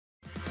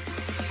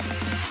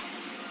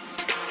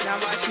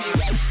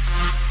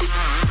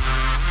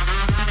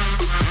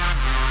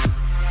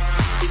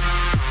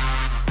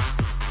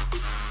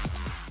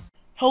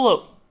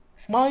Hello,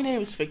 my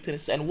name is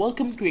Victinist and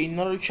welcome to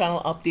another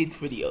channel update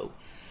video.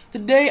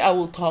 Today I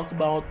will talk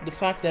about the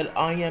fact that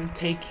I am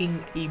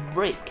taking a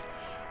break.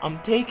 I'm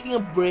taking a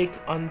break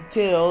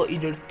until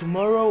either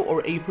tomorrow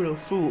or April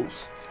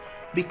Fools.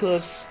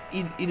 Because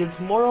either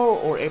tomorrow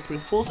or April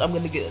Fools I'm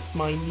gonna get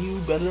my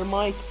new better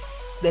mic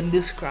than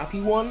this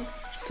crappy one.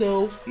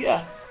 So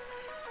yeah,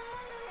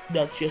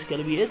 that's just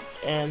gonna be it,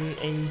 and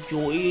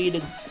enjoy the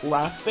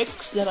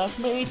graphics that I've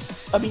made.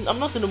 I mean, I'm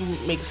not gonna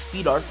make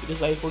speed art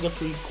because I forgot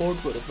to record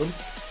one of them,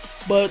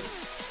 but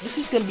this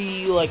is gonna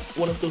be like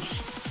one of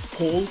those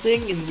poll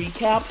thing in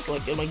recaps,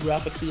 like in my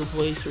graphics single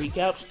plays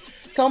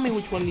recaps. Tell me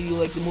which one do you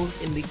like the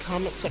most in the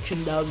comment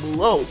section down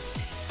below.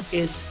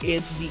 Is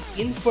it the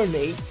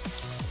Infernape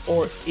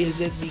or is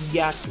it the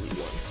Ghastly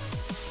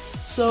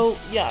one? So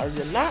yeah, other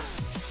than that,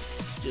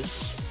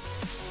 just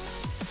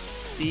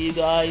see you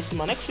guys in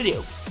my next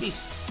video.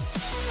 Peace.